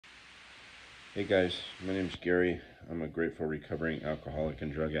Hey guys, my name is Gary. I'm a grateful recovering alcoholic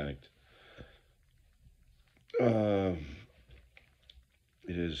and drug addict. Uh,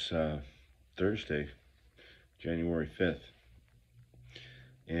 it is Thursday, January 5th,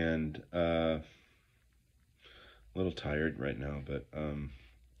 and a little tired right now, but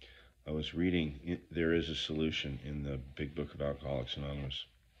I was reading There Is a Solution in the Big Book of Alcoholics Anonymous.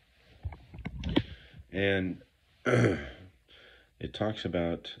 And it talks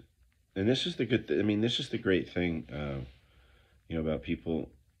about, and this is the this is the great thing, about people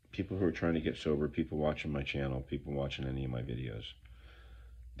who are trying to get sober, people watching my channel, people watching any of my videos.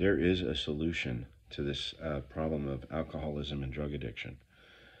 There is a solution to this problem of alcoholism and drug addiction.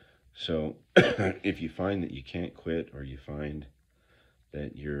 So if you find that you can't quit, or you find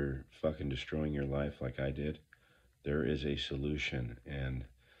that you're fucking destroying your life like I did, there is a solution. And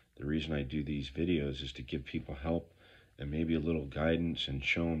the reason I do these videos is to give people help and maybe a little guidance, and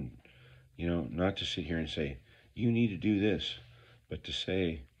show them, not to sit here and say, you need to do this, but to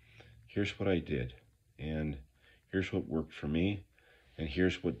say, here's what I did, and here's what worked for me, and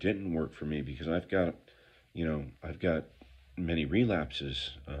here's what didn't work for me, because I've got many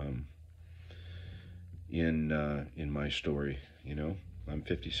relapses in my story. I'm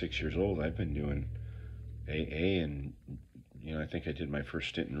 56 years old. I've been doing AA, and I think I did my first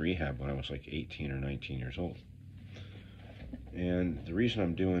stint in rehab when I was like 18 or 19 years old. And the reason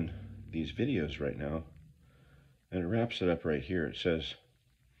I'm doing these videos right now, and it wraps it up right here. It says,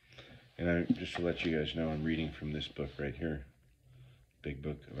 and just to let you guys know, I'm reading from this book right here, Big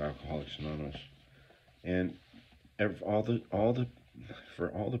Book of Alcoholics Anonymous, and for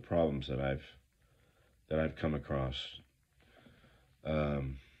all the problems that I've come across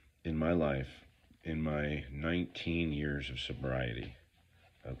in my life, in my 19 years of sobriety,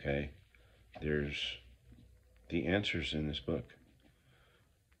 okay, there's the answers in this book.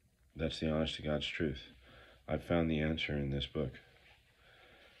 That's the honest to God's truth. I've found the answer in this book.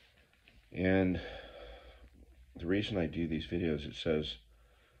 And the reason I do these videos, it says,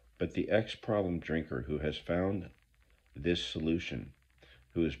 but the ex-problem drinker who has found this solution,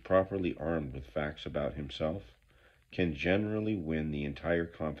 who is properly armed with facts about himself, can generally win the entire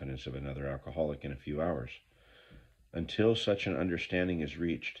confidence of another alcoholic in a few hours. Until such an understanding is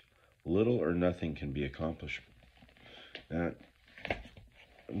reached, little or nothing can be accomplished. Now,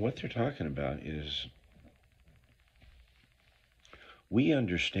 what they're talking about is, we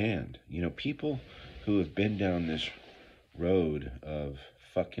understand, people who have been down this road of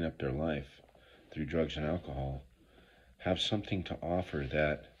fucking up their life through drugs and alcohol have something to offer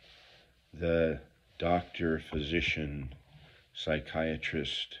that the doctor, physician,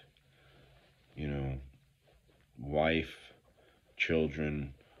 psychiatrist, wife,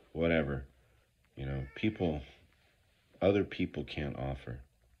 children, whatever, other people can't offer,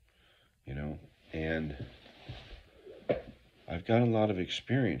 and I've got a lot of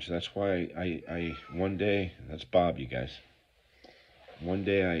experience. That's why I one day, that's Bob, you guys. One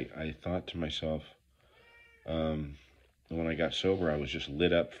day I thought to myself, when I got sober, I was just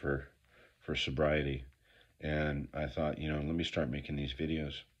lit up for sobriety. And I thought, let me start making these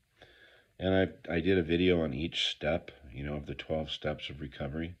videos. And I did a video on each step, of the 12 steps of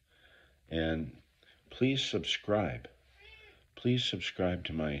recovery. And please subscribe. Please subscribe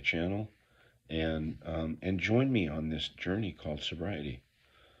to my channel, and join me on this journey called sobriety.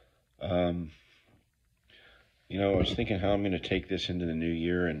 I was thinking how I'm going to take this into the new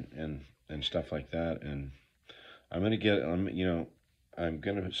year and stuff like that. And I'm going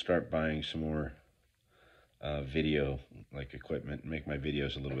to start buying some more video equipment, make my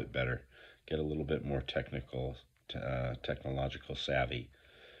videos a little bit better, get a little bit more technological savvy,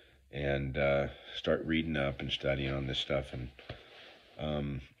 and start reading up and studying on this stuff. And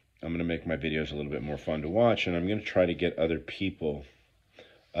I'm going to make my videos a little bit more fun to watch, and I'm going to try to get other people,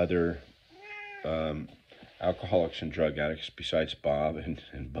 other alcoholics and drug addicts besides Bob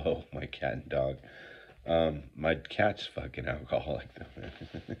and Bo, my cat and dog. My cat's fucking alcoholic though.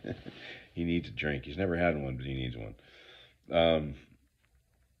 He needs a drink. He's never had one, but he needs one.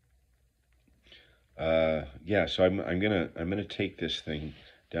 So I'm gonna take this thing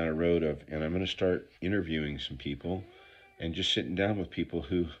down a road and I'm gonna start interviewing some people, and just sitting down with people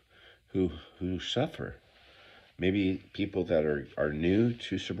who suffer. Maybe people that are new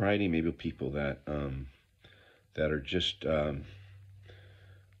to sobriety. Maybe people that are just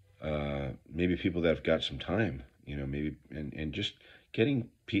maybe people that have got some time, maybe, and just getting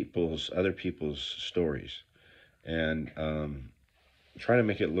other people's stories, and try to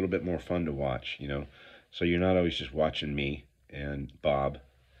make it a little bit more fun to watch, so you're not always just watching me and Bob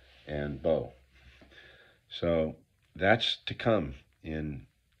and Bo. So that's to come in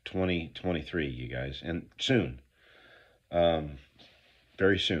 2023, you guys, and soon,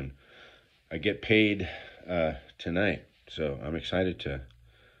 very soon. I get paid tonight, so I'm excited to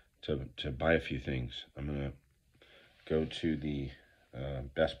buy a few things. I'm gonna go to the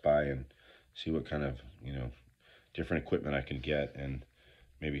Best Buy and see what kind of different equipment I can get, and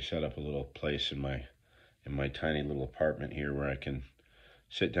maybe set up a little place in my tiny little apartment here where I can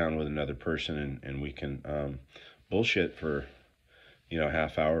sit down with another person and we can bullshit for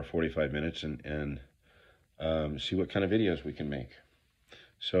half hour, 45 minutes, and see what kind of videos we can make.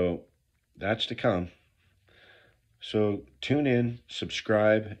 So that's to come. So tune in,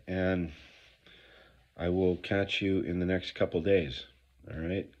 subscribe, and I will catch you in the next couple days. All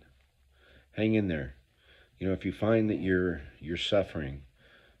right? Hang in there. If you find that you're suffering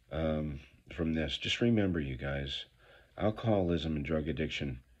from this, just remember, you guys, alcoholism and drug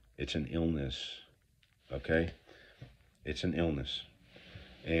addiction, it's an illness, okay? It's an illness.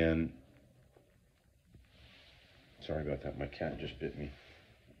 And sorry about that, my cat just bit me.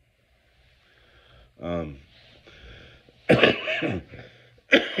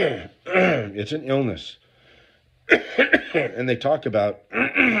 It's an illness. And they talk about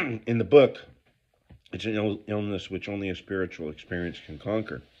in the book, it's an illness which only a spiritual experience can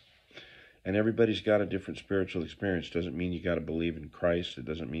conquer. And everybody's got a different spiritual experience. Doesn't mean you got to believe in Christ. It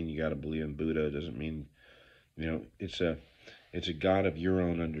doesn't mean you got to believe in Buddha. It doesn't mean, it's a God of your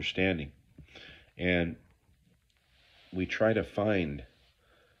own understanding. And we try to find,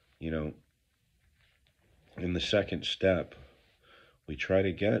 in the second step, we try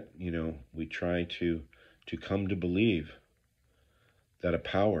to get, we try to come to believe that a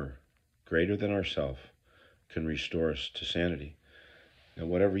power greater than ourselves can restore us to sanity. Now,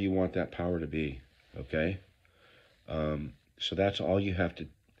 whatever you want that power to be, okay? So that's all you have to,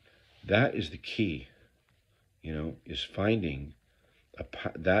 that is the key, is finding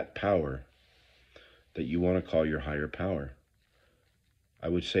that power that you want to call your higher power. I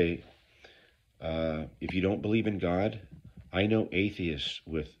would say, if you don't believe in God, I know atheists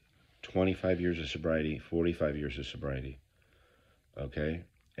with 25 years of sobriety, 45 years of sobriety, okay?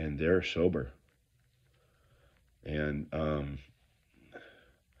 And they're sober. And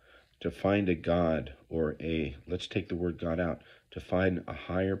to find a God, or let's take the word God out, to find a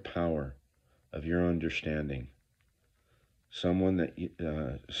higher power of your understanding, someone that,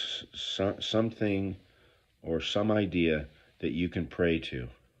 something or some idea that you can pray to,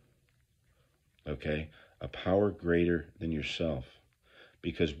 okay? A power greater than yourself,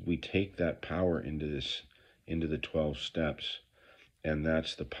 because we take that power into the 12 steps, and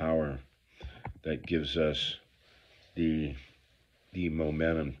that's the power that gives us the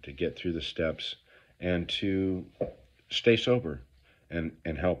momentum to get through the steps and to stay sober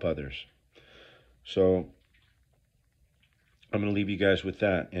and help others. So I'm going to leave you guys with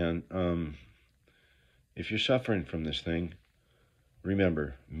that. And if you're suffering from this thing,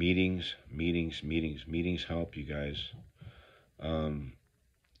 remember, meetings help you guys.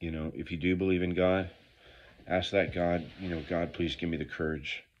 If you do believe in God, ask that God, God, please give me the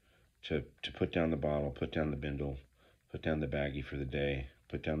courage to put down the bottle, put down the bindle, put down the baggie for the day,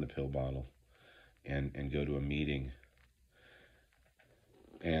 put down the pill bottle, and go to a meeting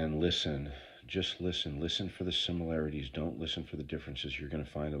and listen. Just listen for the similarities. Don't listen for the differences. You're going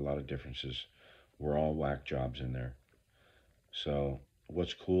to find a lot of differences. We're all whack jobs in there. So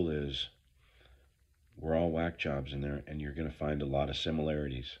what's cool is we're all whack jobs in there, and you're going to find a lot of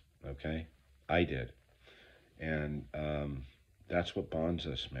similarities, okay? I did. And that's what bonds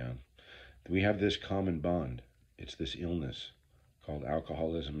us, man. We have this common bond. It's this illness called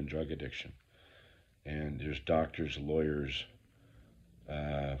alcoholism and drug addiction. And there's doctors, lawyers,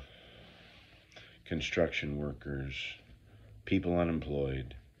 construction workers, people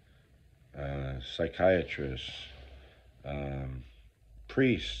unemployed, psychiatrists,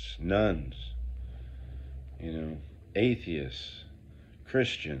 priests, nuns, atheists,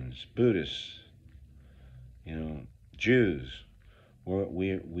 Christians, Buddhists, Jews. But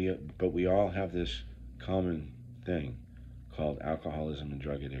we all have this common thing called alcoholism and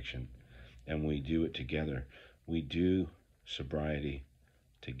drug addiction, and we do it together. We do sobriety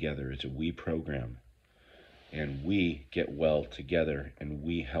together. It's a we program, and we get well together, and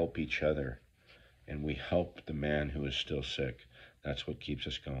we help each other, and we help the man who is still sick. That's what keeps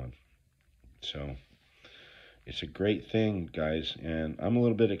us going. So it's a great thing, guys, and I'm a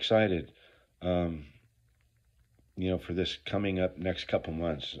little bit excited for this coming up next couple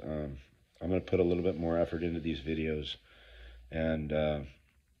months. I'm going to put a little bit more effort into these videos, and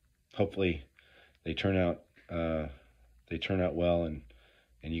hopefully they turn out well, and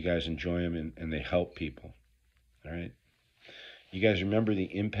you guys enjoy them, and they help people. All right. You guys remember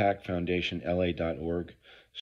the Impact Foundation LA.org?